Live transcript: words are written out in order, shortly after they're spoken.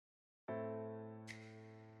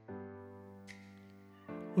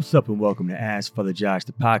What's up and welcome to Ask Father Josh,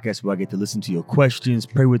 the podcast where I get to listen to your questions,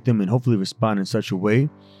 pray with them, and hopefully respond in such a way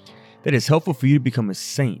that is helpful for you to become a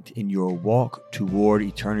saint in your walk toward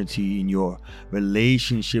eternity, in your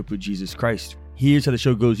relationship with Jesus Christ. Here's how the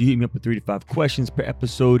show goes. You hit me up with 3 to 5 questions per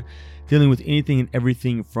episode, dealing with anything and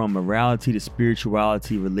everything from morality to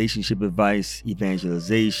spirituality, relationship advice,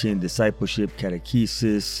 evangelization, discipleship,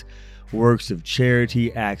 catechesis, works of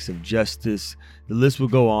charity, acts of justice. The list will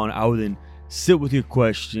go on. I will then sit with your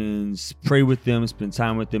questions, pray with them, spend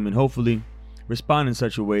time with them, and hopefully respond in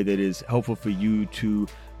such a way that is helpful for you to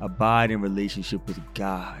abide in relationship with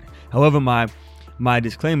God. However, my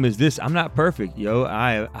disclaimer is this: I'm not perfect,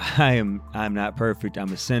 I'm not perfect.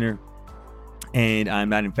 I'm a sinner, and I'm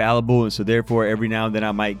not infallible, and so therefore, every now and then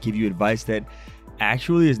I might give you advice that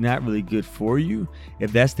actually is not really good for you.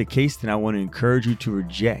 If that's the case, then I want to encourage you to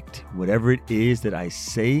reject whatever it is that I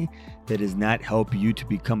say that does not help you to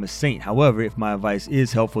become a saint. However, if my advice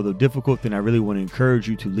is helpful, though difficult, then I really want to encourage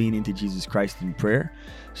you to lean into Jesus Christ in prayer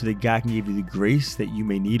so that God can give you the grace that you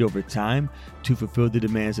may need over time to fulfill the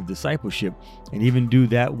demands of discipleship and even do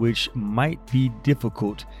that which might be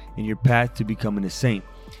difficult in your path to becoming a saint.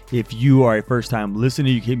 If you are a first-time listener,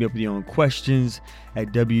 you can hit me up with your own questions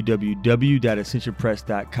at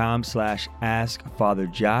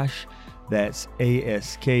www.ascensionpress.com/askfatherjosh. That's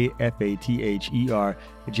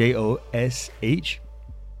AskFatherJosh.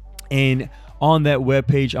 And on that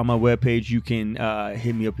webpage, on my webpage, you can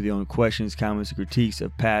hit me up with your own questions, comments, and critiques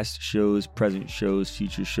of past shows, present shows,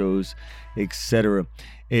 future shows, etc.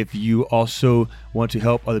 If you also want to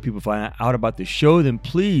help other people find out about the show, then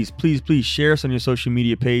please share us on your social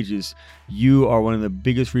media pages. You are one of the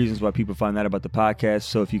biggest reasons why people find out about the podcast.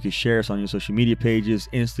 So if you could share us on your social media pages,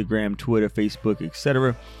 Instagram, Twitter, Facebook,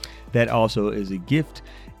 etc., that also is a gift.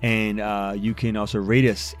 And you can also rate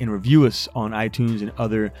us and review us on iTunes and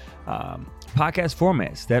other podcast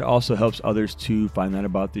formats. That also helps others to find out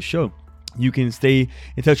about the show. You can stay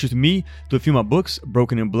in touch with me through a few of my books,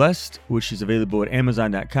 Broken and Blessed, which is available at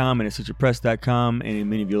Amazon.com and at AscensionPress.com and in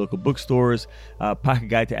many of your local bookstores, Pocket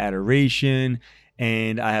Guide to Adoration,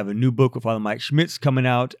 and I have a new book with Father Mike Schmitz coming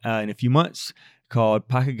out in a few months called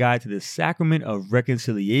Pocket Guide to the Sacrament of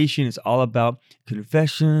Reconciliation. It's all about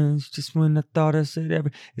confessions, just when I thought I said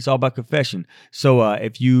everything. It's all about confession. So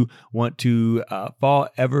if you want to fall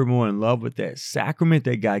ever more in love with that sacrament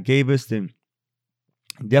that God gave us, then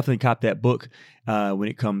definitely cop that book when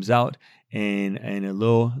it comes out in a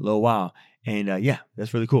little while. And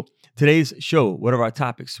that's really cool. Today's show, what are our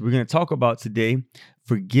topics? We're going to talk about today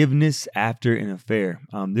forgiveness after an affair.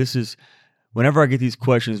 This is, whenever I get these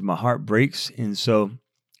questions, my heart breaks. And so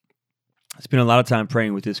I spend a lot of time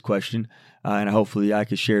praying with this question. And hopefully I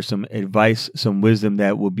can share some advice, some wisdom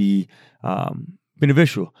that will be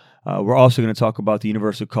beneficial. We're also going to talk about the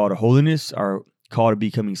universal call to holiness, our call to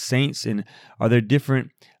becoming saints, and are there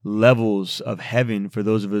different levels of heaven for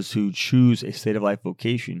those of us who choose a state of life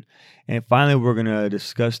vocation. And finally, we're going to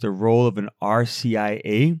discuss the role of an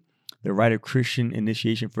RCIA, the Rite of Christian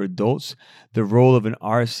Initiation for Adults, the role of an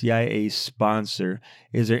RCIA sponsor.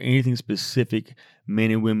 Is there anything specific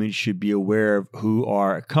men and women should be aware of who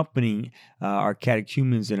are accompanying our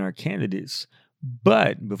catechumens and our candidates?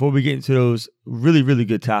 But before we get into those really, really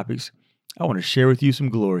good topics, I want to share with you some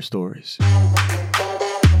glory stories.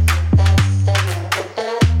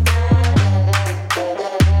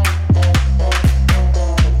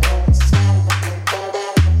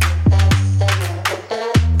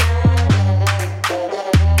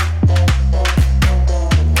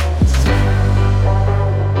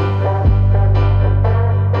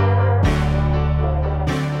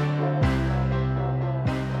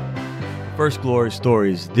 First glory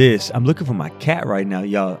story is this. I'm looking for my cat right now.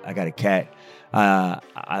 Y'all, I got a cat. I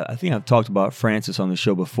think I've talked about Frances on the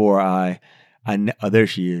show before. There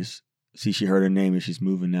she is. See, she heard her name and she's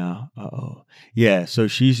moving now. Uh-oh. Yeah, so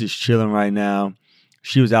she's just chilling right now.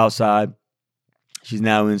 She was outside. She's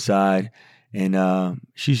now inside. And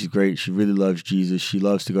she's great. She really loves Jesus. She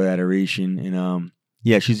loves to go to adoration. And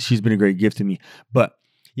she's been a great gift to me. But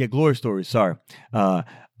yeah, glory stories. Sorry. A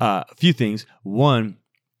few things. One,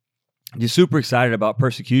 just super excited about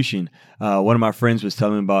persecution. One of my friends was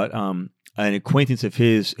telling me about an acquaintance of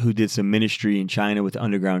his who did some ministry in China with the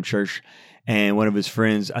underground church. And one of his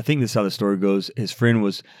friends, I think this is how the story goes, his friend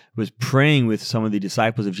was praying with some of the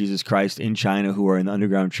disciples of Jesus Christ in China who are in the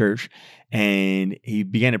underground church. And he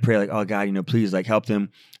began to pray like, oh God, please help them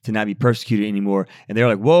to not be persecuted anymore. And they were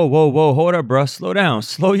like, whoa, hold up, bro. Slow down.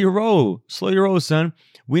 Slow your roll, son.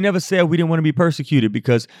 We never said we didn't want to be persecuted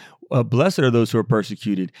because blessed are those who are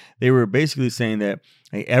persecuted. They were basically saying that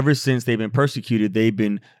ever since they've been persecuted, they've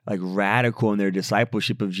been radical in their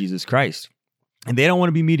discipleship of Jesus Christ. and they don't want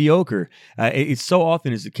to be mediocre. It's so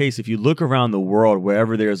often is the case. If you look around the world,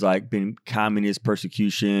 wherever there's like been communist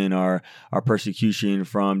persecution or persecution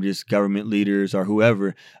from just government leaders or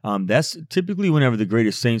whoever, that's typically whenever the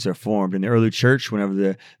greatest saints are formed. In the early church,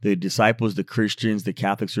 whenever the disciples, the Christians, the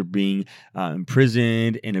Catholics are being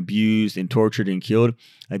imprisoned and abused and tortured and killed,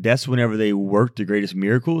 like that's whenever they worked the greatest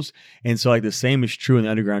miracles. And so like the same is true in the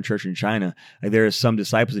underground church in China. Like there are some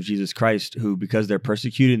disciples of Jesus Christ who, because they're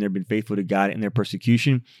persecuted and they've been faithful to God in their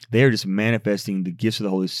persecution, they are just manifesting the gifts of the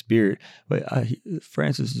Holy Spirit. But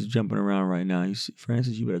Francis is jumping around right now. You see,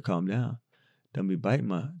 Francis, you better calm down. Don't be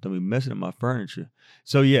messing up my furniture.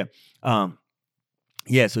 So yeah.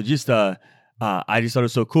 So just I just thought it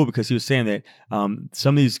was so cool because he was saying that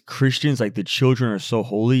some of these Christians, like the children, are so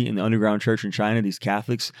holy in the underground church in China, these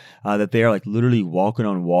Catholics, that they are like literally walking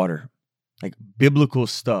on water, like biblical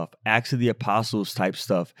stuff, Acts of the Apostles type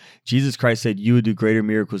stuff. Jesus Christ said, "You would do greater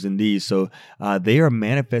miracles than these." So they are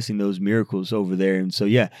manifesting those miracles over there. And so,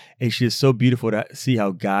 yeah, it's just so beautiful to see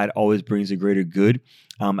how God always brings a greater good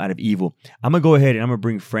out of evil. I'm going to go ahead and I'm going to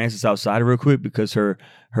bring Francis outside real quick because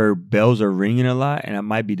her bells are ringing a lot and I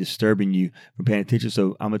might be disturbing you from paying attention.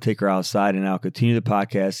 So I'm going to take her outside and I'll continue the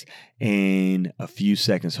podcast in a few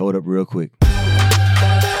seconds. Hold up real quick.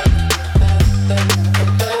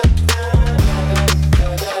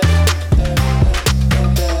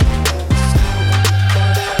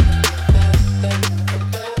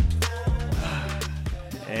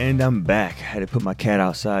 And I'm back. I had to put my cat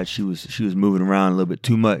outside. She was moving around a little bit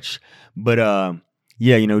too much. But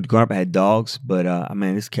yeah, growing up I had dogs, but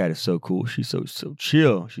man, this cat is so cool. She's so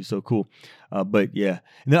chill. She's so cool. But yeah.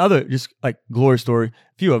 And the other just like glory story,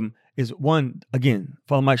 a few of them, is one, again,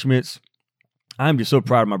 Father Mike Schmitz. I'm just so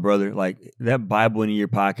proud of my brother. Like that Bible in a Year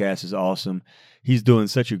podcast is awesome. He's doing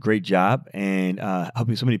such a great job and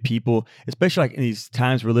helping so many people, especially like in these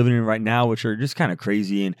times we're living in right now, which are just kind of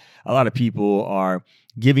crazy. And a lot of people are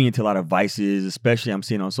giving into a lot of vices, especially I'm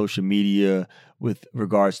seeing on social media with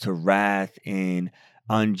regards to wrath and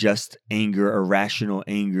unjust anger, irrational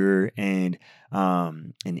anger, and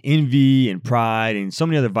envy and pride and so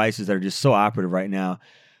many other vices that are just so operative right now.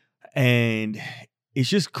 And it's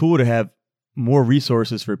just cool to have more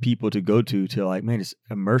resources for people to go to like, man, just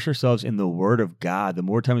immerse ourselves in the Word of God. The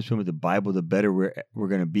more time we spend with the Bible, the better we're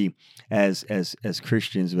going to be as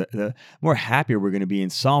Christians. The more happier we're going to be. In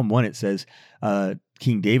Psalm 1, it says,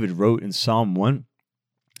 King David wrote in Psalm 1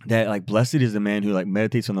 that like, blessed is the man who like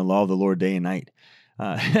meditates on the law of the Lord day and night.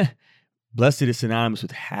 Blessed is synonymous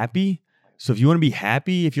with happy. So if you want to be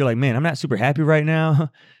happy, if you're like, man, I'm not super happy right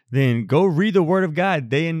now, then go read the Word of God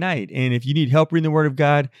day and night. And if you need help reading the Word of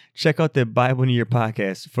God, check out the Bible in a Year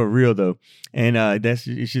podcast, for real though. And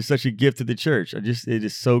it's just such a gift to the church. It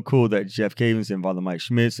is so cool that Jeff Cavins and Father Mike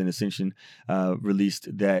Schmitz and Ascension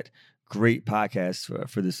released that great podcast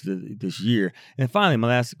for this year. And finally, my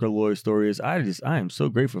last glory story is I am so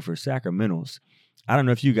grateful for sacramentals. I don't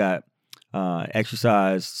know if you got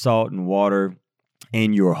exercise, salt, and water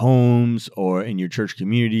in your homes or in your church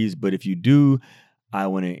communities, but if you do, I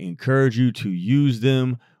want to encourage you to use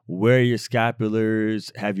them. Wear your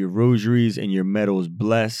scapulars, have your rosaries and your medals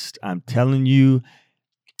blessed. I'm telling you,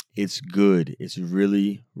 it's good. It's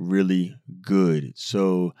really, really good.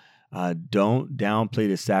 So don't downplay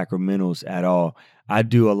the sacramentals at all. I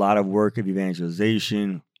do a lot of work of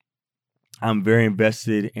evangelization. I'm very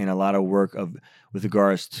invested in a lot of work with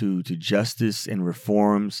regards to justice and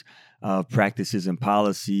reforms of practices and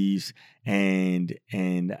policies, and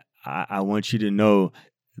I want you to know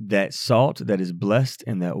that salt that is blessed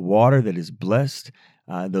and that water that is blessed,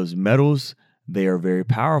 those metals, they are very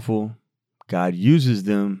powerful. God uses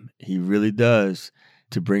them. He really does,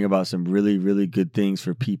 to bring about some really, really good things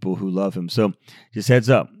for people who love him. So just heads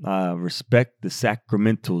up, respect the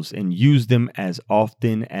sacramentals and use them as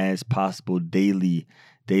often as possible, daily.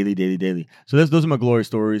 So those are my glory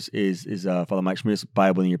stories is Father Mike Schmitz,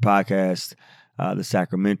 Bible in Your podcast, the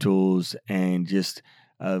sacramentals, and just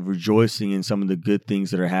rejoicing in some of the good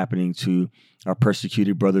things that are happening to our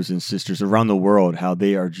persecuted brothers and sisters around the world, how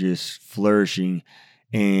they are just flourishing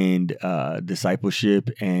in discipleship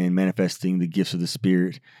and manifesting the gifts of the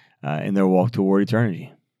Spirit in their walk toward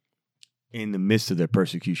eternity, in the midst of their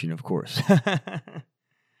persecution, of course.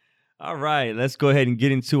 All right, let's go ahead and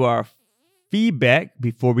get into our feedback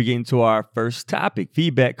before we get into our first topic.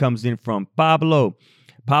 Feedback comes in from Pablo.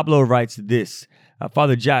 Pablo writes this: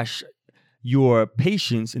 Father Josh, your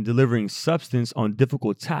patience in delivering substance on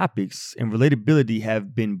difficult topics and relatability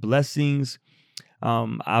have been blessings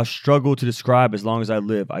I'll struggle to describe as long as I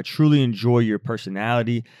live. I truly enjoy your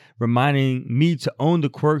personality, reminding me to own the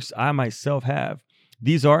quirks I myself have.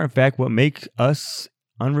 These are, in fact, what make us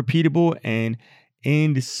unrepeatable, and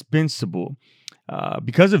indispensable.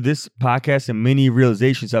 Because of this podcast and many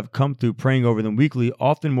realizations I've come through praying over them weekly,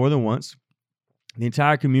 often more than once, the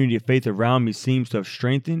entire community of faith around me seems to have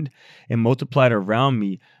strengthened and multiplied around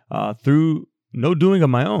me through no doing of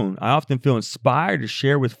my own. I often feel inspired to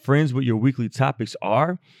share with friends what your weekly topics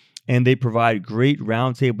are, and they provide great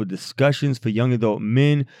roundtable discussions for young adult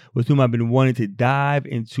men with whom I've been wanting to dive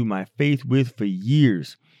into my faith with for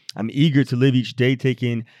years. I'm eager to live each day,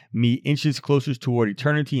 taking me inches closer toward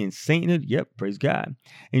eternity and sainthood. Yep, praise God.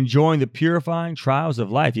 Enjoying the purifying trials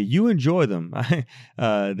of life. Yeah, you enjoy them.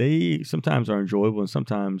 They sometimes are enjoyable and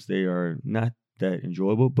sometimes they are not that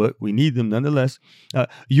enjoyable, but we need them nonetheless.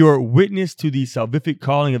 Your witness to the salvific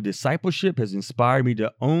calling of discipleship has inspired me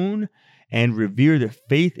to own and revere the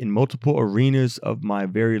faith in multiple arenas of my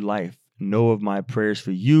very life. Know of my prayers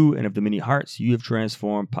for you and of the many hearts you have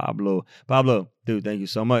transformed, Pablo. Pablo, dude, thank you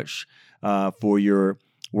so much for your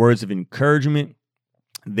words of encouragement.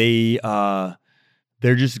 They're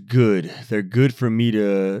just good. They're good for me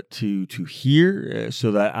to hear,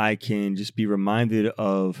 so that I can just be reminded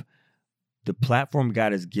of the platform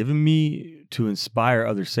God has given me to inspire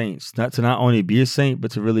other saints, not only be a saint,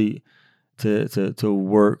 but to really to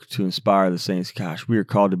work to inspire the saints. Gosh, we are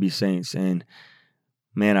called to be saints, and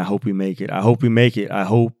man, I hope we make it. I hope we make it. I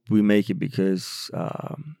hope we make it because,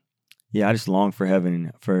 I just long for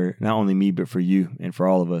heaven for not only me, but for you and for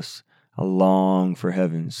all of us. I long for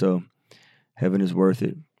heaven. So heaven is worth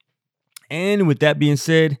it. And with that being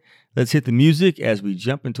said, let's hit the music as we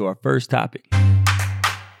jump into our first topic.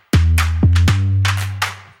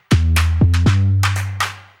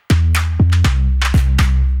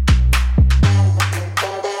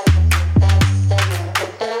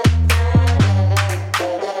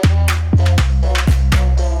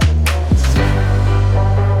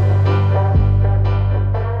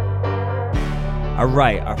 All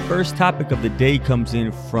right, our first topic of the day comes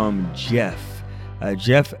in from Jeff.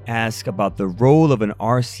 Jeff asked about the role of an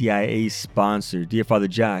RCIA sponsor. Dear Father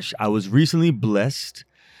Josh, I was recently blessed.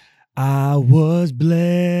 I was blessed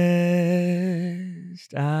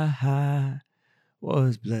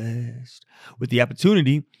with the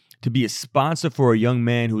opportunity to be a sponsor for a young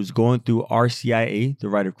man who is going through RCIA, the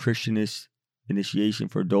Rite of Christian Initiation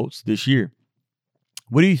for Adults, this year.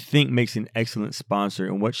 What do you think makes an excellent sponsor,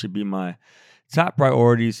 and what should be my top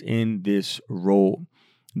priorities in this role?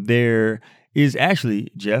 There is actually,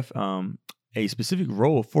 Jeff, a specific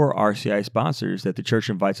role for RCIA sponsors that the church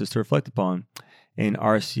invites us to reflect upon. In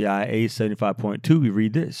RCIA 75.2, we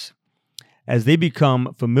read this: as they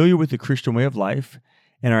become familiar with the Christian way of life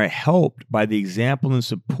and are helped by the example and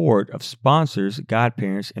support of sponsors,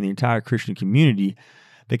 godparents, and the entire Christian community,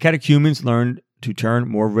 the catechumens learn to turn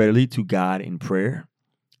more readily to God in prayer,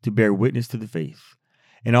 to bear witness to the faith,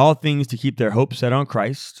 in all things to keep their hope set on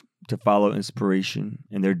Christ, to follow inspiration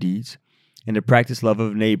in their deeds, and to practice love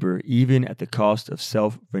of neighbor, even at the cost of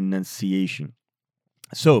self-renunciation.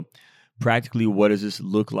 So, practically, what does this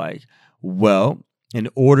look like? Well, in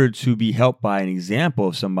order to be helped by an example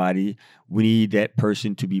of somebody, we need that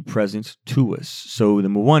person to be present to us. So,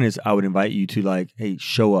 number one is I would invite you to hey,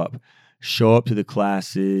 show up. Show up to the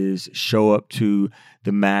classes, show up to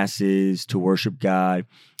the masses to worship God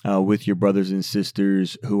with your brothers and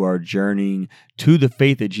sisters who are journeying to the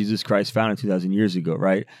faith that Jesus Christ founded 2,000 years ago,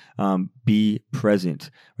 right? Be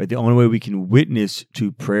present, right? The only way we can witness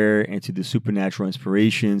to prayer and to the supernatural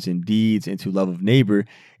inspirations and deeds and to love of neighbor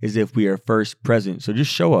is if we are first present. So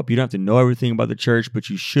just show up. You don't have to know everything about the church, but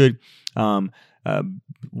you should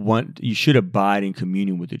abide in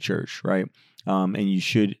communion with the church, right? And you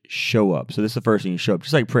should show up. So this is the first thing, you show up.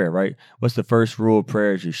 Just like prayer, right? What's the first rule of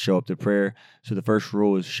prayer? Is just show up to prayer. So the first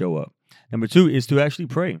rule is show up. Number two is to actually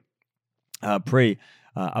pray.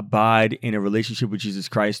 Abide in a relationship with Jesus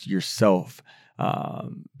Christ yourself.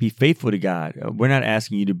 Be faithful to God. We're not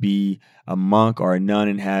asking you to be a monk or a nun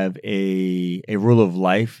and have a rule of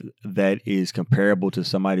life that is comparable to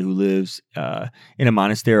somebody who lives in a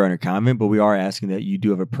monastery or in a convent, but we are asking that you do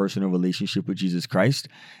have a personal relationship with Jesus Christ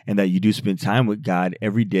and that you do spend time with God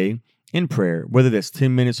every day in prayer, whether that's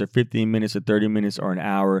 10 minutes or 15 minutes or 30 minutes or an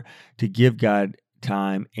hour, to give God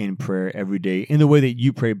time in prayer every day in the way that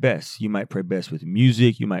you pray best. You might pray best with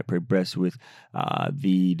music. You might pray best with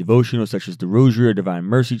the devotional, such as the Rosary or Divine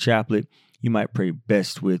Mercy Chaplet. You might pray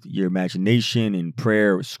best with your imagination in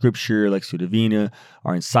prayer with scripture, Lectio Divina,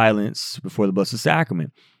 or in silence before the Blessed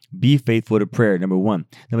Sacrament. Be faithful to prayer, number one.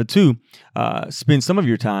 Number two, spend some of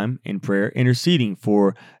your time in prayer interceding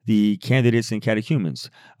for the candidates and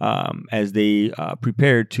catechumens as they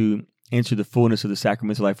prepare to enter the fullness of the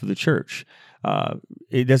sacramental life of the church.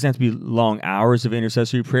 it doesn't have to be long hours of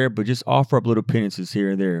intercessory prayer, but just offer up little penances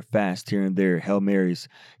here and there, fast here and there, Hail Marys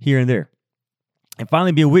here and there. And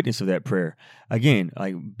finally, be a witness of that prayer. Again,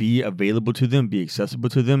 like be available to them, be accessible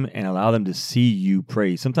to them, and allow them to see you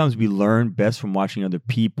pray. Sometimes we learn best from watching other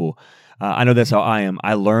people. I know that's how I am.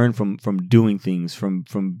 I learn from doing things,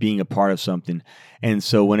 from being a part of something. And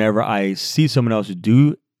so whenever I see someone else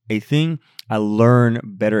do a thing, I learn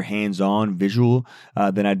better hands-on visual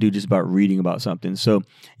than I do just about reading about something. So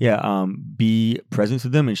yeah, be present to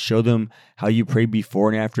them and show them how you pray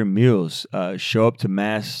before and after meals. Show up to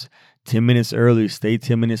Mass 10 minutes early, stay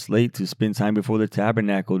 10 minutes late to spend time before the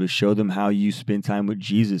tabernacle, to show them how you spend time with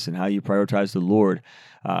Jesus and how you prioritize the Lord.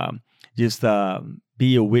 Just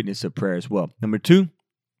be a witness of prayer as well. Number 2,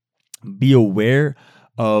 be aware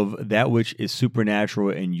of that which is supernatural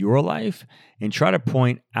in your life and try to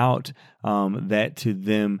point out that to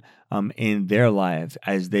them in their lives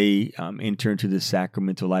as they enter into the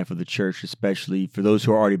sacramental life of the church, especially for those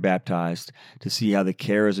who are already baptized, to see how the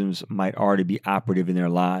charisms might already be operative in their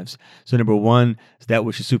lives. So number 1, that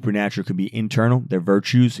which is supernatural could be internal, their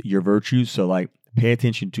virtues, your virtues. So like pay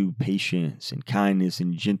attention to patience and kindness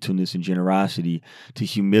and gentleness and generosity, to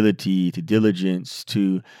humility, to diligence,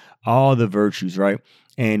 to all the virtues, right?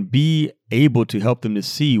 And be able to help them to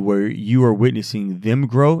see where you are witnessing them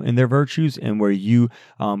grow in their virtues, and where you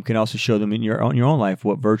can also show them in your own life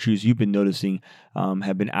what virtues you've been noticing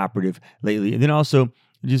have been operative lately. And then also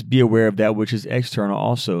just be aware of that which is external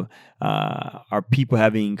also. Are people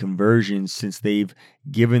having conversions since they've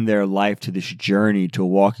given their life to this journey, to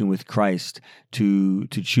walking with Christ, to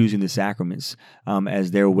choosing the sacraments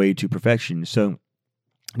as their way to perfection? So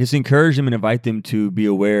just encourage them and invite them to be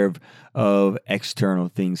aware of external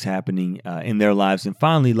things happening in their lives. And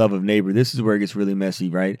finally, love of neighbor. This is where it gets really messy,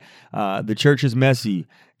 right? The church is messy.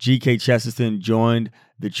 G.K. Chesterton joined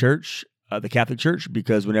the church, the Catholic Church,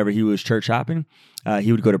 because whenever he was church hopping,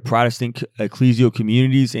 he would go to Protestant ecclesial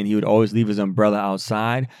communities and he would always leave his umbrella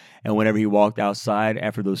outside. And whenever he walked outside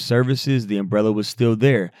after those services, the umbrella was still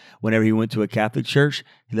there. Whenever he went to a Catholic church,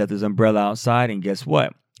 he left his umbrella outside, and guess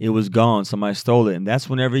what? It was gone. Somebody stole it. And that's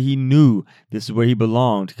whenever he knew this is where he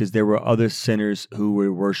belonged, because there were other sinners who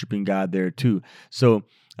were worshiping God there too. So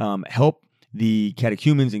help the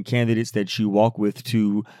catechumens and candidates that you walk with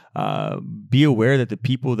to be aware that the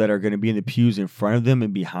people that are going to be in the pews in front of them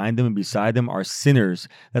and behind them and beside them are sinners.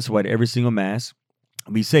 That's why at every single Mass,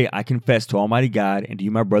 we say, I confess to Almighty God and to you,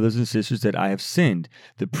 my brothers and sisters, that I have sinned.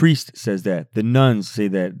 The priest says that. The nuns say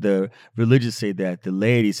that. The religious say that. The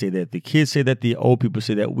laity say that. The kids say that. The old people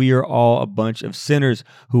say that. We are all a bunch of sinners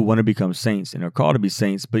who want to become saints and are called to be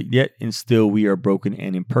saints, but yet and still we are broken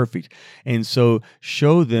and imperfect. And so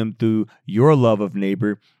show them through your love of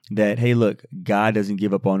neighbor that, hey, look, God doesn't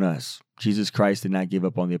give up on us. Jesus Christ did not give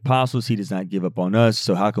up on the apostles. He does not give up on us.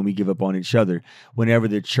 So how can we give up on each other? Whenever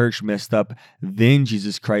the church messed up, then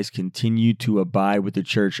Jesus Christ continued to abide with the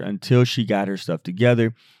church until she got her stuff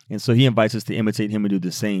together. And so he invites us to imitate him and do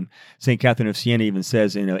the same. St. Catherine of Siena even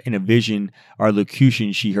says in a vision, our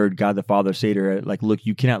locution, she heard God the Father say to her, like, look,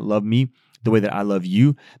 you cannot love me the way that I love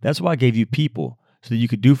you. That's why I gave you people, so that you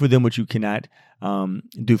could do for them what you cannot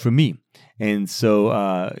do for me. And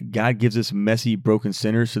so God gives us messy, broken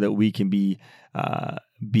sinners so that we can be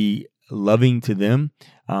loving to them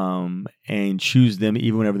and choose them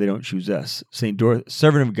even whenever they don't choose us.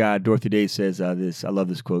 Servant of God, Dorothy Day says this. I love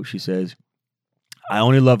this quote. She says, I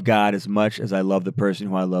only love God as much as I love the person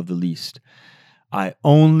who I love the least. I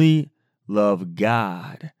only love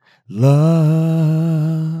God.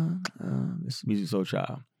 Love. This Musiq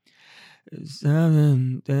Soulchild.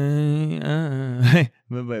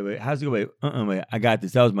 Wait. How's it go? Wait. I got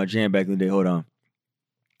this. That was my jam back in the day. Hold on.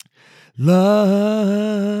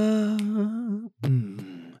 Love.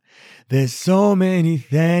 There's so many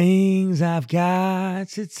things I've got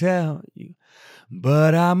to tell you,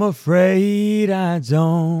 but I'm afraid I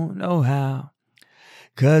don't know how.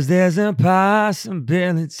 'Cause there's a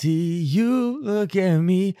possibility you look at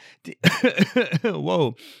me.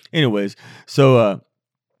 Whoa. Anyways, so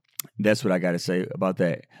that's what I got to say about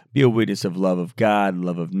that. Be a witness of love of God,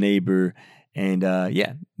 love of neighbor. And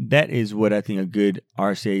that is what I think a good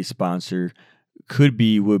RCA sponsor would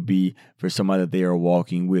be for somebody that they are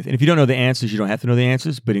walking with. And if you don't know the answers, you don't have to know the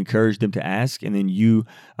answers, but encourage them to ask, and then you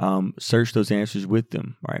search those answers with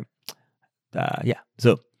them, right?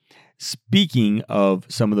 So speaking of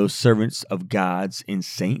some of those servants of God's and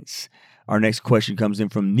saints, our next question comes in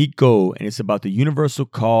from Nico, and it's about the universal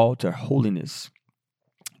call to holiness.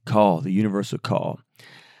 The universal call.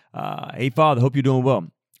 Hey, Father, hope you're doing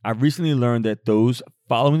well. I've recently learned that those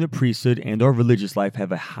following the priesthood and or religious life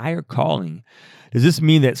have a higher calling Does this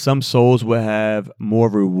mean that some souls will have more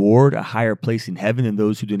reward, a higher place in heaven than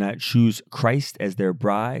those who do not choose Christ as their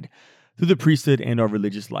bride through the priesthood and our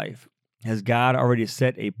religious life? Has God already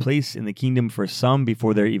set a place in the kingdom for some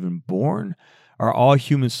before they're even born? Are all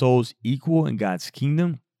human souls equal in God's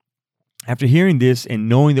kingdom? After hearing this and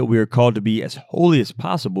knowing that we are called to be as holy as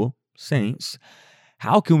possible, saints,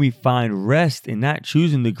 how can we find rest in not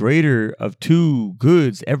choosing the greater of two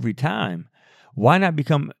goods every time? Why not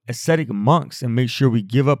become ascetic monks and make sure we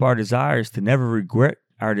give up our desires to never regret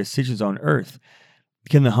our decisions on earth?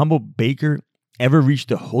 Can the humble baker ever reach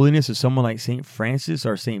the holiness of someone like St. Francis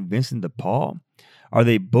or St. Vincent de Paul? Are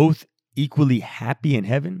they both equally happy in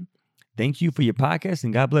heaven? Thank you for your podcast,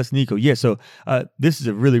 and God bless Nico. Yeah, so this is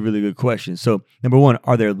a really, really good question. So, number one,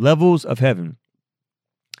 are there levels of heaven?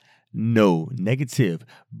 No, negative.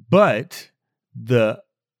 But the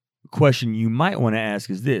question you might want to ask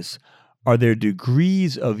is this: are there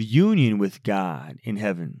degrees of union with God in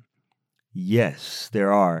heaven? Yes,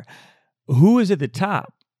 there are. Who is at the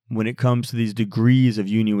top when it comes to these degrees of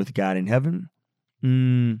union with God in heaven?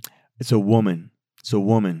 It's a woman. It's a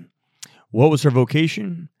woman. What was her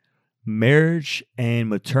vocation? Marriage and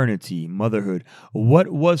maternity, motherhood. What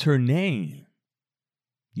was her name?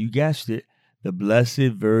 You guessed it. The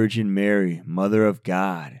Blessed Virgin Mary, Mother of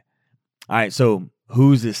God. All right, so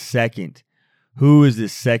who's the second? Who is the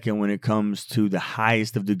second when it comes to the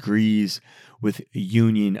highest of degrees with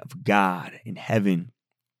union of God in heaven?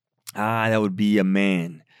 That would be a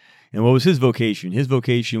man. And what was his vocation? His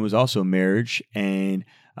vocation was also marriage and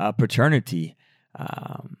paternity.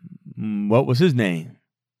 What was his name?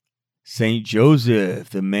 Saint Joseph,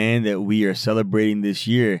 the man that we are celebrating this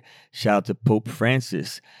year. Shout out to Pope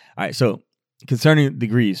Francis. All right, so concerning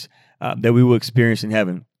degrees that we will experience in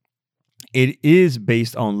heaven, it is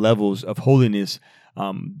based on levels of holiness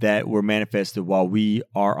that were manifested while we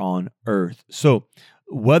are on earth. So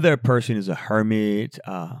whether a person is a hermit,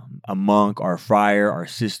 a monk, or a friar, or a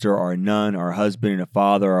sister, or a nun, or a husband and a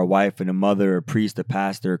father, or a wife and a mother, a priest, a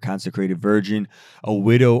pastor, a consecrated virgin, a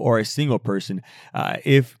widow, or a single person,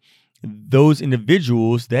 if those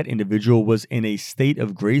individuals, that individual was in a state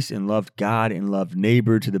of grace and loved God and loved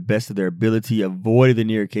neighbor to the best of their ability, avoided the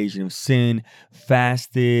near occasion of sin,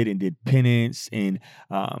 fasted and did penance, and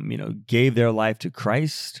gave their life to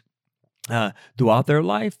Christ throughout their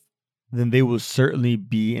life, then they will certainly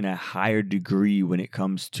be in a higher degree when it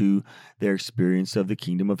comes to their experience of the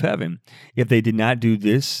kingdom of heaven. If they did not do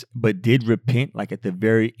this, but did repent, like at the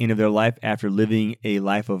very end of their life after living a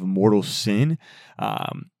life of mortal sin,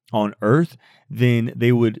 on earth, then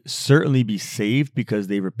they would certainly be saved because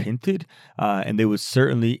they repented, and they would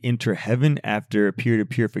certainly enter heaven after a period of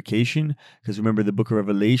purification, because remember the book of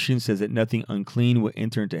Revelation says that nothing unclean will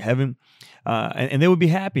enter into heaven, and they would be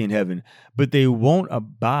happy in heaven, but they won't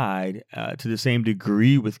abide to the same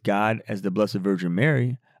degree with God as the Blessed Virgin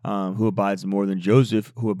Mary, who abides more than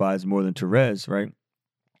Joseph, who abides more than Therese, right?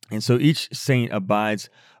 And so each saint abides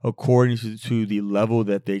according to the level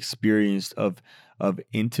that they experienced of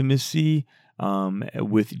intimacy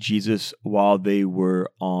with Jesus while they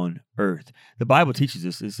were on earth. The Bible teaches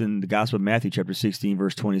us. It's in the Gospel of Matthew chapter 16,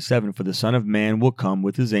 verse 27. For the Son of Man will come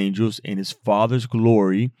with his angels in his Father's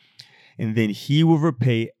glory, and then he will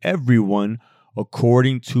repay everyone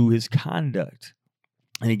according to his conduct.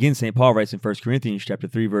 And again, St. Paul writes in 1 Corinthians chapter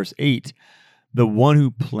 3, verse 8, the one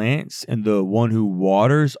who plants and the one who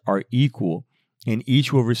waters are equal, and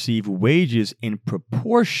each will receive wages in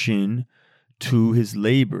proportion to his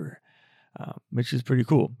labor, which is pretty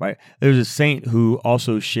cool, right? There's a saint who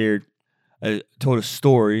also told a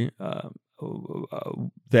story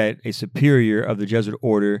that a superior of the Jesuit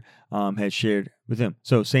order had shared with him.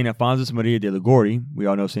 So Saint Alphonsus Maria de Liguori, we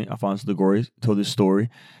all know Saint Alphonsus Liguori, told this story.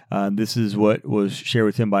 This is what was shared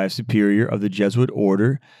with him by a superior of the Jesuit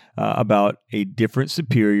order about a different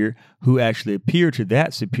superior who actually appeared to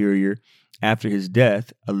that superior after his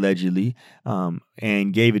death, allegedly,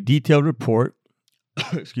 and gave a detailed report,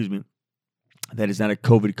 excuse me, that is not a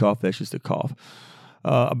COVID cough, that's just a cough,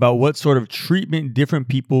 about what sort of treatment different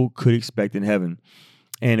people could expect in heaven.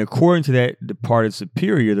 And according to that departed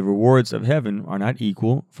superior, the rewards of heaven are not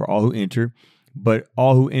equal for all who enter, but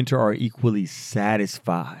all who enter are equally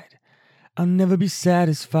satisfied. I'll never be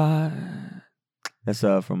satisfied. That's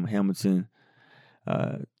from Hamilton.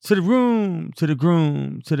 To the groom, to the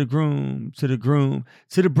groom, to the groom, to the groom,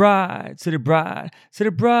 to the bride, to the bride, to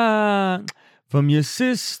the bride. From your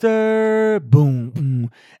sister, boom,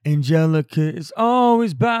 boom. Angelica is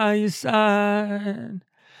always by your side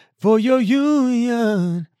for your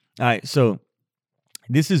union. All right, so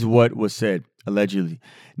this is what was said, allegedly.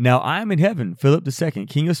 Now I am in heaven. Philip II,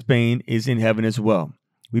 King of Spain, is in heaven as well.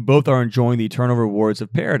 We both are enjoying the eternal rewards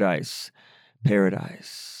of paradise.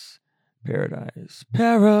 Paradise. Paradise.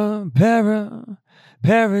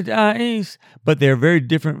 Paradise. But they're very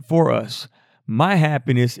different for us. My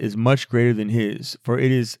happiness is much greater than his, for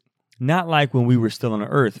it is not like when we were still on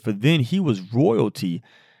earth, for then he was royalty,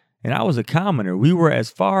 and I was a commoner. We were as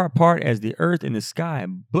far apart as the earth and the sky,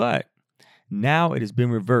 but now it has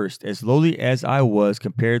been reversed. As lowly as I was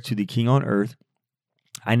compared to the king on earth,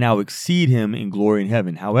 I now exceed him in glory in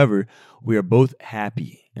heaven. However, we are both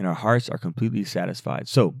happy, and our hearts are completely satisfied.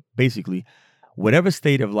 So, basically, whatever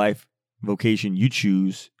state of life vocation you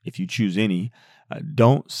choose, if you choose any,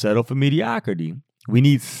 don't settle for mediocrity. We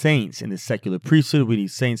need saints in the secular priesthood. We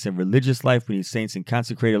need saints in religious life. We need saints in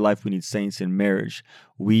consecrated life. We need saints in marriage.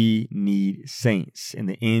 We need saints. In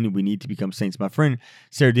the end, we need to become saints. My friend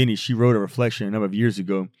Sarah Denny, she wrote a reflection a number of years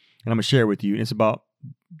ago, and I'm going to share it with you. And it's about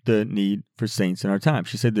the need for saints in our time.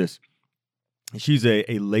 She said this. She's a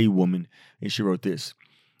lay woman, and she wrote this.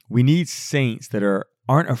 We need saints that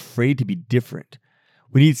aren't afraid to be different.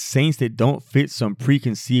 We need saints that don't fit some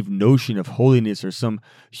preconceived notion of holiness or some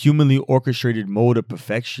humanly orchestrated mold of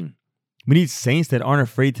perfection. We need saints that aren't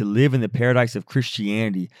afraid to live in the paradise of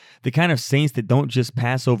Christianity, the kind of saints that don't just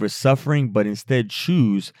pass over suffering, but instead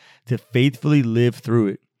choose to faithfully live through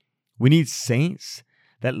it. We need saints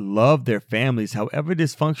that love their families, however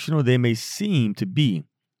dysfunctional they may seem to be.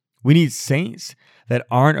 We need saints that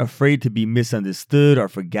aren't afraid to be misunderstood or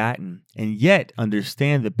forgotten, and yet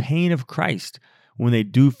understand the pain of Christ when they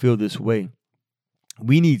do feel this way.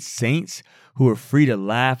 We need saints who are free to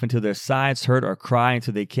laugh until their sides hurt or cry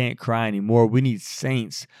until they can't cry anymore. We need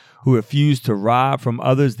saints who refuse to rob from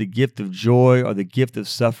others the gift of joy or the gift of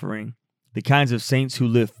suffering. The kinds of saints who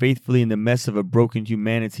live faithfully in the mess of a broken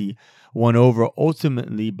humanity, won over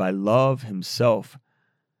ultimately by love himself.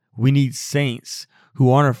 We need saints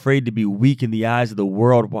who aren't afraid to be weak in the eyes of the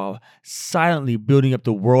world while silently building up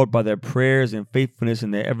the world by their prayers and faithfulness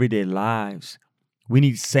in their everyday lives. We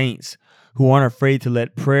need saints who aren't afraid to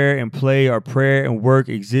let prayer and play or prayer and work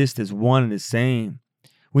exist as one and the same.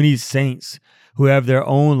 We need saints who have their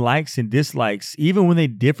own likes and dislikes, even when they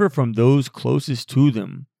differ from those closest to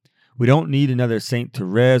them. We don't need another Saint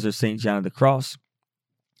Therese or Saint John of the Cross,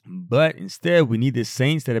 but instead we need the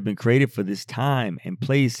saints that have been created for this time and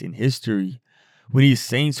place in history. We need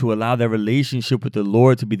saints who allow their relationship with the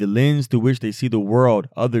Lord to be the lens through which they see the world,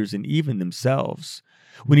 others, and even themselves.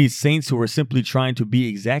 We need saints who are simply trying to be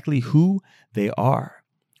exactly who they are.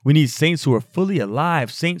 We need saints who are fully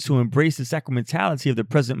alive, saints who embrace the sacramentality of the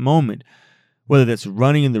present moment, whether that's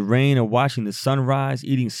running in the rain or watching the sunrise,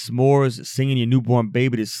 eating s'mores, singing your newborn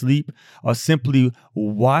baby to sleep, or simply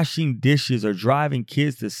washing dishes or driving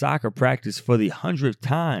kids to soccer practice for the 100th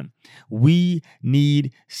time. We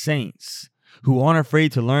need saints who aren't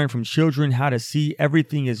afraid to learn from children how to see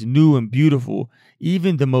everything as new and beautiful,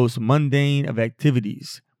 even the most mundane of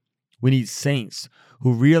activities. We need saints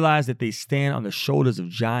who realize that they stand on the shoulders of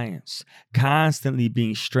giants, constantly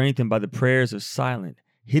being strengthened by the prayers of silent,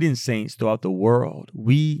 hidden saints throughout the world.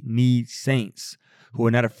 We need saints who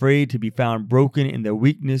are not afraid to be found broken in their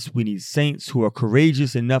weakness. We need saints who are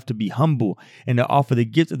courageous enough to be humble and to offer the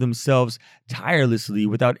gift of themselves tirelessly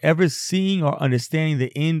without ever seeing or understanding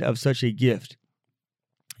the end of such a gift.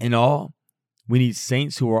 In all, we need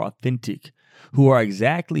saints who are authentic, who are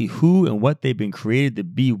exactly who and what they've been created to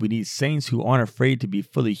be. We need saints who aren't afraid to be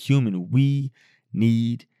fully human. We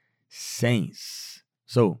need saints.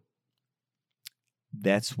 So,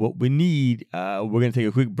 that's what we need. We're going to take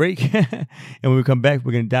a quick break. And when we come back,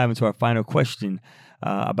 we're going to dive into our final question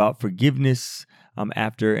about forgiveness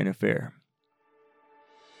after an affair.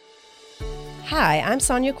 Hi, I'm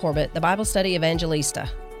Sonia Corbett, the Bible Study Evangelista.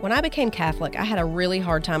 When I became Catholic, I had a really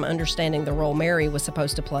hard time understanding the role Mary was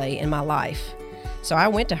supposed to play in my life. So I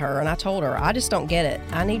went to her and I told her, I just don't get it.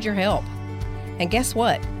 I need your help. And guess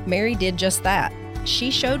what? Mary did just that.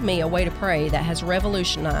 She showed me a way to pray that has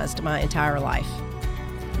revolutionized my entire life.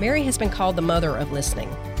 Mary has been called the mother of listening.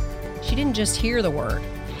 She didn't just hear the word.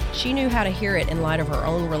 She knew how to hear it in light of her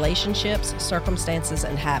own relationships, circumstances,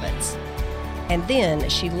 and habits. And then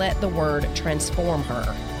she let the word transform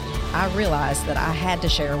her. I realized that I had to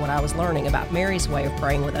share what I was learning about Mary's way of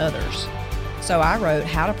praying with others. So I wrote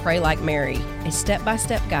How to Pray Like Mary, a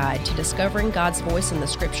step-by-step guide to discovering God's voice in the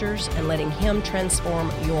scriptures and letting Him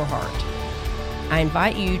transform your heart. I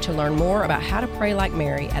invite you to learn more about how to pray like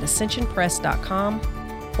Mary at ascensionpress.com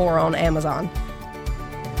or on Amazon.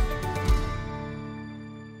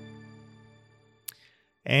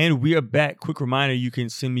 And we are back. Quick reminder, you can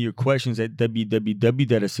send me your questions at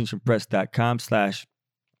www.ascensionpress.com/AskFatherJosh,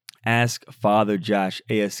 AskFatherJosh.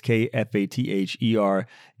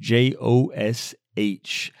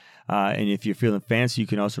 And if you're feeling fancy, you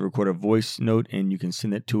can also record a voice note and you can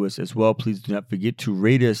send that to us as well. Please do not forget to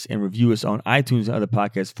rate us and review us on iTunes and other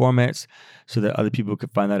podcast formats so that other people can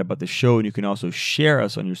find out about the show. And you can also share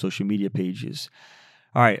us on your social media pages.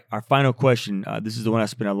 All right, our final question. This is the one I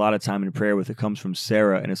spent a lot of time in prayer with. It comes from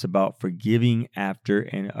Sarah, and it's about forgiving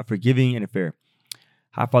an affair.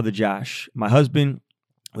 Hi, Father Josh. My husband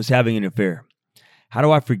was having an affair. How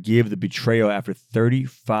do I forgive the betrayal after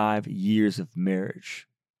 35 years of marriage?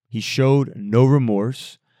 He showed no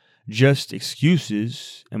remorse, just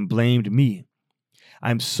excuses, and blamed me.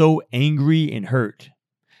 I'm so angry and hurt.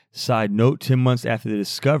 Side note, 10 months after the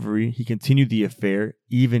discovery, he continued the affair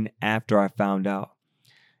even after I found out.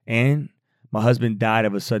 And my husband died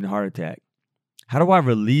of a sudden heart attack. How do I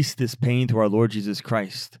release this pain to our Lord Jesus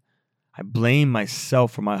Christ? I blame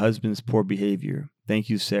myself for my husband's poor behavior. Thank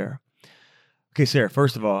you, Sarah. Okay, Sarah,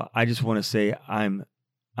 first of all, I just want to say I'm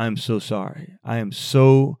so sorry. I am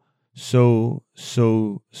so sorry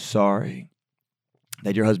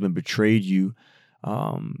that your husband betrayed you,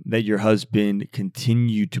 that your husband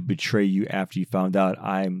continued to betray you after you found out.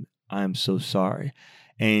 I'm so sorry.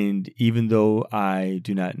 And even though I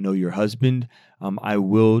do not know your husband, I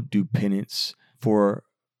will do penance for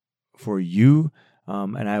you,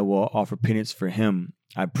 and I will offer penance for him.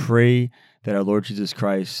 I pray that our Lord Jesus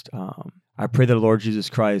Christ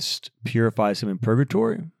purifies him in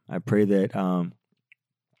purgatory. I pray that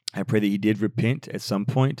he did repent at some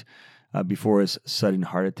point before his sudden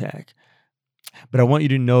heart attack. But I want you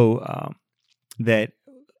to know that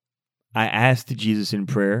I asked Jesus in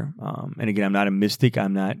prayer, and again, I'm not a mystic.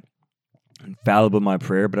 I'm not infallible in my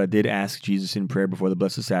prayer, but I did ask Jesus in prayer before the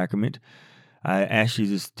Blessed Sacrament. I asked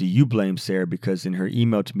Jesus, do you blame Sarah? Because in her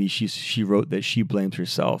email to me, she wrote that she blames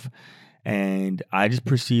herself. And I just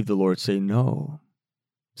perceived the Lord say, no,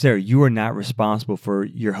 Sarah, you are not responsible for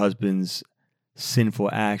your husband's sinful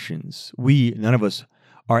actions. None of us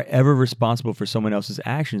are ever responsible for someone else's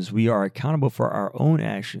actions. We are accountable for our own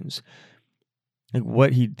actions. Like,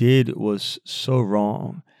 what he did was so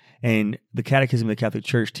wrong. And the Catechism of the Catholic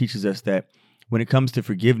Church teaches us that when it comes to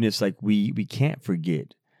forgiveness, like we can't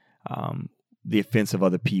forget the offense of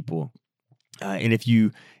other people. And if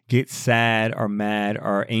you get sad or mad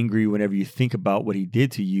or angry whenever you think about what he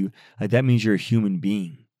did to you, like, that means you're a human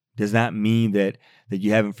being. Does not mean that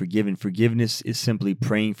you haven't forgiven. Forgiveness is simply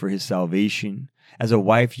praying for his salvation. As a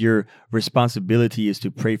wife, your responsibility is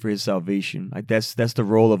to pray for his salvation. Like, that's the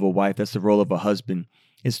role of a wife. That's the role of a husband,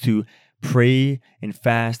 is to pray and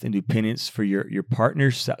fast and do penance for your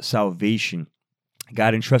partner's salvation.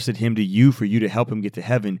 God entrusted him to you for you to help him get to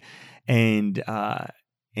heaven. And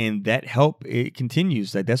that help, it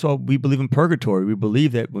continues. That's why we believe in purgatory. We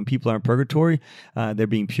believe that when people are in purgatory, they're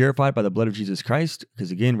being purified by the blood of Jesus Christ.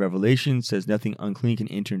 Because again, Revelation says nothing unclean can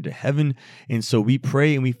enter into heaven. And so we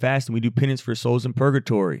pray and we fast and we do penance for souls in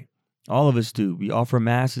purgatory. All of us do. We offer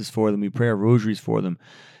masses for them. We pray our rosaries for them.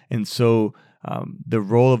 And so the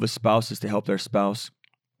role of a spouse is to help their spouse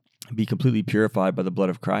be completely purified by the blood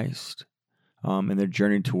of Christ in their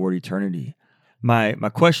journey toward eternity. My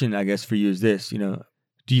question, I guess, for you is this,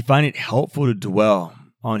 do you find it helpful to dwell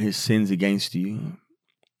on his sins against you?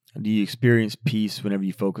 Do you experience peace whenever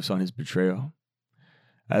you focus on his betrayal?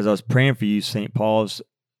 As I was praying for you, St. Paul's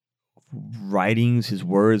writings, his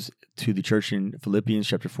words to the church in Philippians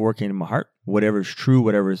chapter 4 came to my heart. Whatever is true,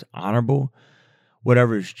 whatever is honorable,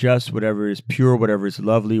 whatever is just, whatever is pure, whatever is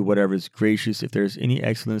lovely, whatever is gracious, if there's any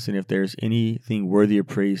excellence and if there's anything worthy of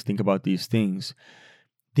praise, think about these things.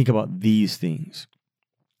 Think about these things.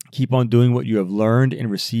 Keep on doing what you have learned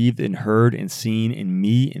and received and heard and seen in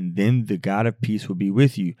me, and then the God of peace will be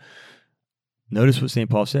with you. Notice what St.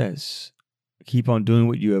 Paul says. Keep on doing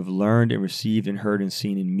what you have learned and received and heard and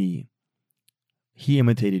seen in me. He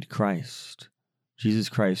imitated Christ, Jesus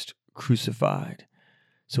Christ crucified.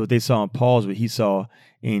 So what they saw in Paul is what he saw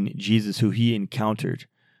in Jesus, who he encountered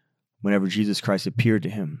whenever Jesus Christ appeared to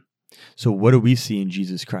him. So what do we see in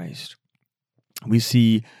Jesus Christ? We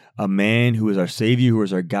see a man who is our Savior, who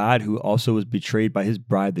is our God, who also was betrayed by his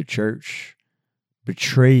bride, the church.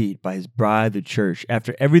 Betrayed by his bride, the church.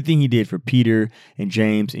 After everything he did for Peter and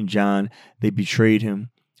James and John, they betrayed him.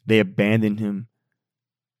 They abandoned him,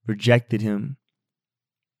 rejected him.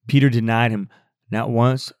 Peter denied him not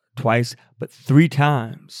once, twice, but 3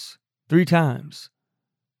 times. 3 times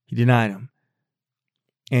he denied him.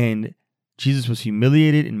 And Jesus was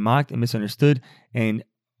humiliated and mocked and misunderstood. And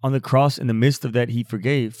on the cross, in the midst of that, he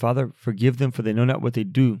forgave. Father, forgive them, for they know not what they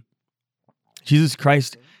do. Jesus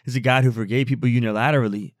Christ is a God who forgave people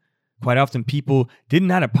unilaterally. Quite often, people did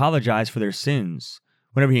not apologize for their sins.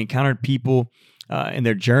 Whenever he encountered people in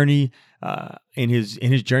their journey, in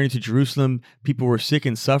his journey to Jerusalem, people were sick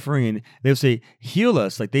and suffering, and they would say, "Heal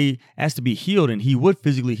us!" Like they asked to be healed, and he would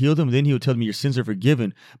physically heal them. Then he would tell them, "Your sins are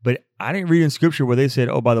forgiven." But I didn't read in Scripture where they said,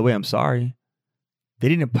 "Oh, by the way, I'm sorry." They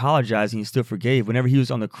didn't apologize, and he still forgave. Whenever he was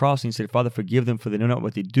on the cross, and he said, "Father, forgive them, for they know not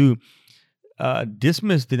what they do."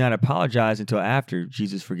 Dismas did not apologize until after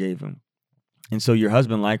Jesus forgave him. And so your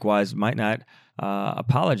husband likewise might not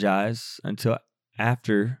apologize until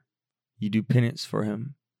after you do penance for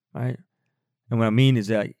him, right? And what I mean is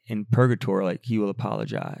that in purgatory, like, he will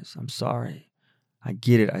apologize. "I'm sorry. I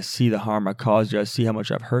get it. I see the harm I caused you. I see how much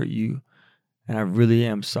I've hurt you. And I really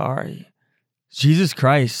am sorry." Jesus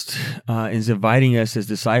Christ is inviting us as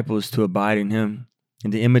disciples to abide in him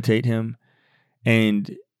and to imitate him.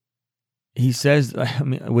 And he says,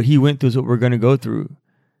 what he went through is what we're going to go through.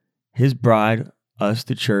 His bride, us,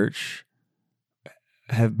 the church,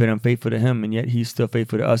 have been unfaithful to him, and yet he's still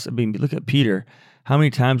faithful to us. I mean, look at Peter. How many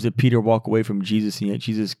times did Peter walk away from Jesus, and yet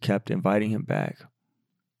Jesus kept inviting him back?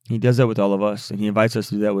 He does that with all of us, and he invites us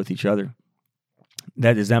to do that with each other.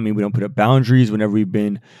 That does not mean we don't put up boundaries whenever we've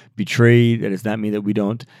been betrayed. That does not mean that we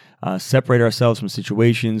don't separate ourselves from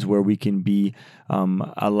situations where we can be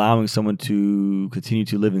allowing someone to continue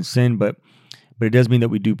to live in sin. But it does mean that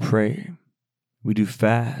we do pray. We do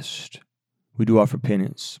fast. We do offer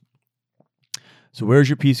penance. So where's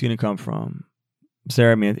your peace going to come from?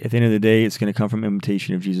 Sarah, I mean, at the end of the day, it's going to come from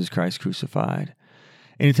imitation of Jesus Christ crucified.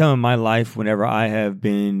 Anytime in my life, whenever I have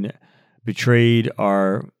been betrayed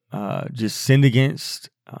or just sinned against,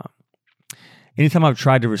 anytime I've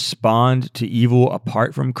tried to respond to evil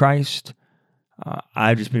apart from Christ,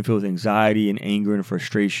 I've just been filled with anxiety and anger and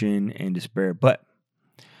frustration and despair. But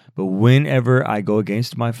whenever I go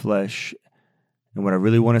against my flesh and what I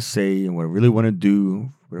really want to say and what I really want to do,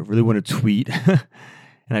 what I really want to tweet,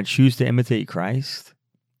 and I choose to imitate Christ,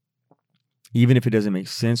 even if it doesn't make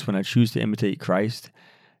sense, when I choose to imitate Christ,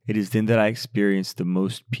 it is then that I experience the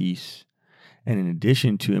most peace. And in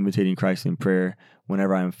addition to imitating Christ in prayer,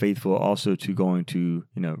 whenever I am faithful also to going to,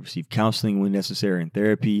 receive counseling when necessary and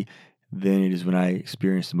therapy, then it is when I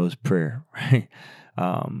experience the most prayer, right?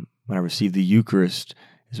 When I receive the Eucharist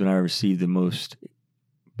is when I receive the most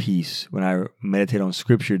peace. When I meditate on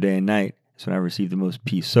Scripture day and night is when I receive the most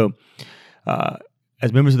peace. So,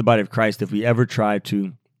 as members of the body of Christ, if we ever try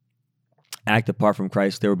to act apart from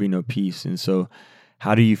Christ, there will be no peace. And so,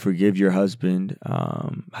 how do you forgive your husband?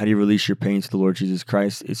 How do you release your pain to the Lord Jesus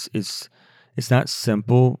Christ? It's not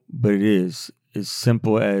simple, but it is. It's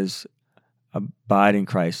simple as abide in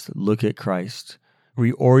Christ. Look at Christ.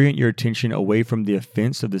 Reorient your attention away from the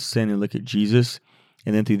offense of the sin and look at Jesus.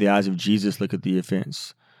 And then through the eyes of Jesus, look at the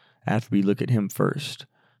offense. After we look at him first.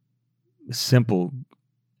 It's simple.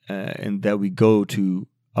 And that we go to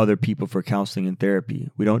other people for counseling and therapy.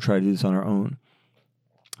 We don't try to do this on our own.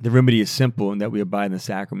 The remedy is simple in that we abide in the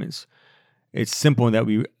sacraments. It's simple in that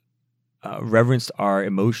we reverence our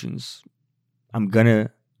emotions. I'm gonna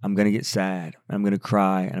get sad. I'm gonna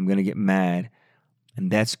cry. And I'm gonna get mad, and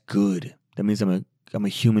that's good. That means I'm a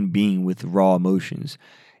human being with raw emotions.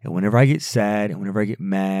 And whenever I get sad and whenever I get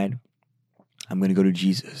mad, I'm gonna go to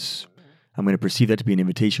Jesus. I'm gonna perceive that to be an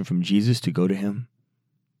invitation from Jesus to go to him.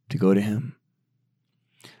 To go to him.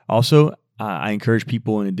 Also, I encourage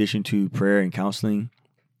people, in addition to prayer and counseling,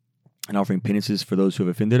 and offering penances for those who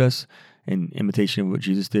have offended us, in imitation of what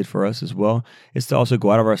Jesus did for us as well, is to also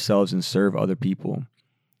go out of ourselves and serve other people.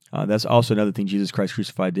 That's also another thing Jesus Christ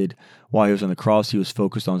crucified did. While he was on the cross, he was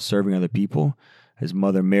focused on serving other people. His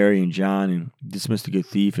mother Mary and John, and Dismas the good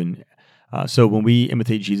thief. And so when we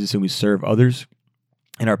imitate Jesus and we serve others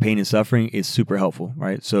in our pain and suffering, it's super helpful,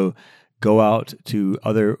 right? So go out to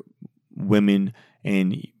other women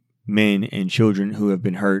and men and children who have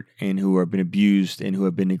been hurt and who have been abused and who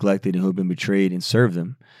have been neglected and who have been betrayed, and serve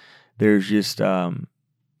them. There's just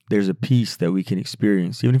there's a peace that we can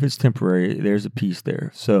experience, even if it's temporary. There's a peace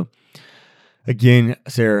there. So again,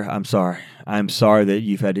 Sarah, I'm sorry. I'm sorry that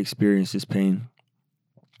you've had to experience this pain,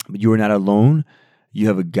 but you are not alone. You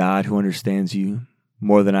have a God who understands you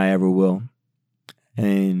more than I ever will,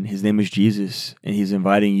 and his name is Jesus, and he's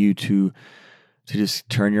inviting you to just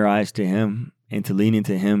turn your eyes to him and to lean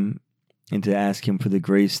into him and to ask him for the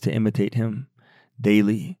grace to imitate him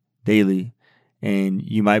daily. And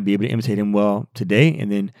you might be able to imitate him well today, and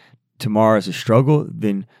then tomorrow is a struggle,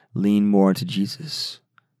 then lean more into Jesus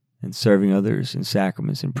and serving others in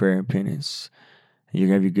sacraments and prayer and penance. And you're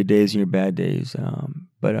going to have your good days and your bad days. I'm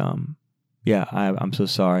so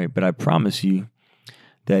sorry, but I promise you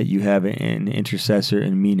that you have an intercessor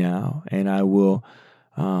in me now, and I will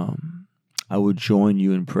join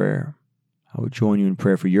you in prayer. I would join you in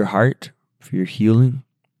prayer for your heart, for your healing,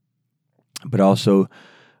 but also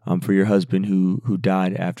for your husband who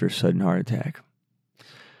died after a sudden heart attack.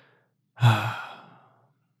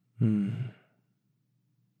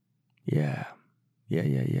 Yeah.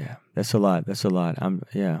 That's a lot. That's a lot.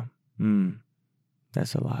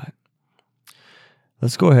 That's a lot.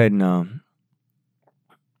 Let's go ahead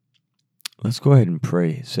and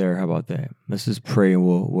pray, Sarah. How about that? Let's just pray, and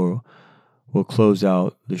we'll close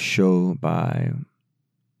out the show by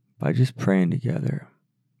just praying together,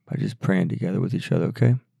 with each other.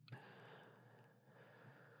 Okay.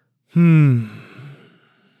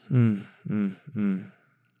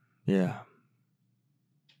 Yeah.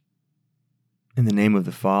 In the name of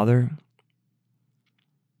the Father,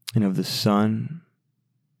 and of the Son,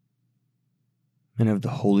 and of the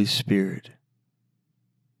Holy Spirit.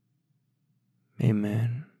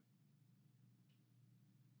 Amen.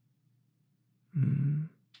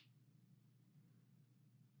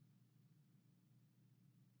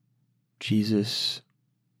 Jesus,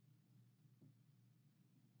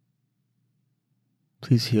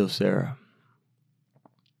 please heal Sarah.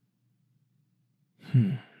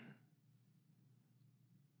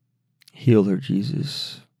 Heal her,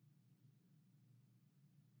 Jesus.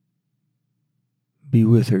 Be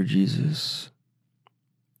with her, Jesus.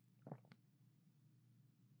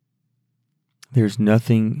 There's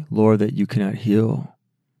nothing, Lord, that you cannot heal.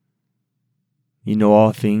 You know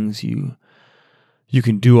all things. You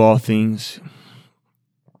can do all things.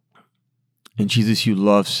 And Jesus, you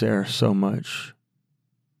love Sarah so much.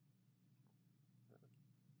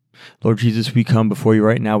 Lord Jesus, we come before you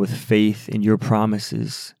right now with faith in your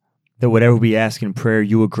promises, that whatever we ask in prayer,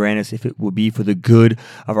 you will grant us if it will be for the good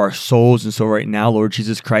of our souls. And so right now, Lord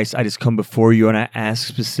Jesus Christ, I just come before you and I ask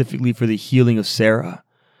specifically for the healing of Sarah.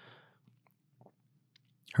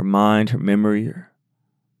 Her mind, her memory, her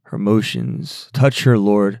emotions. Touch her,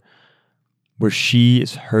 Lord, where she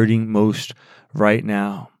is hurting most right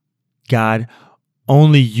now. God,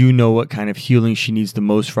 only you know what kind of healing she needs the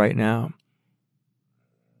most right now.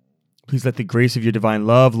 Please let the grace of your divine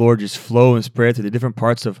love, Lord, just flow and spread to the different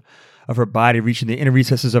parts of her body, reaching the inner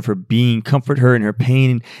recesses of her being. Comfort her in her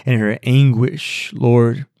pain and in her anguish,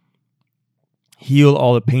 Lord. Heal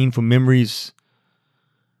all the painful memories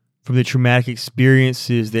from the traumatic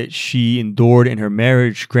experiences that she endured in her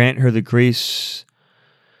marriage. Grant her the grace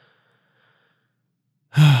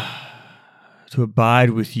to abide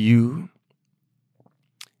with you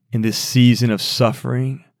in this season of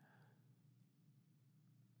suffering.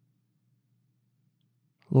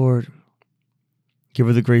 Lord, give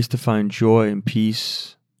her the grace to find joy and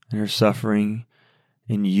peace in her suffering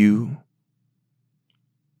in you,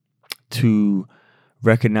 to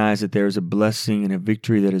recognize that there is a blessing and a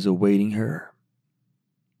victory that is awaiting her.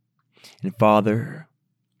 And Father,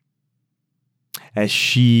 as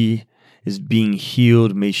she is being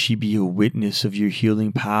healed, may she be a witness of your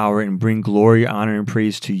healing power and bring glory, honor, and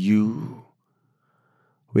praise to you.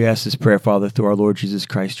 We ask this prayer, Father, through our Lord Jesus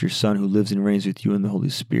Christ, your Son, who lives and reigns with you in the Holy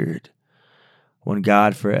Spirit, one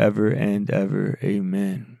God forever and ever.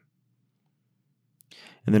 Amen.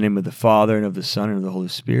 In the name of the Father, and of the Son, and of the Holy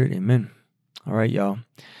Spirit. Amen. All right, y'all.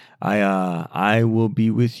 I will be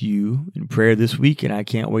with you in prayer this week, and I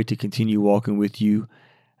can't wait to continue walking with you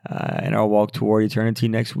in our walk toward eternity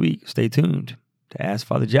next week. Stay tuned to Ask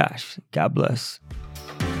Father Josh. God bless.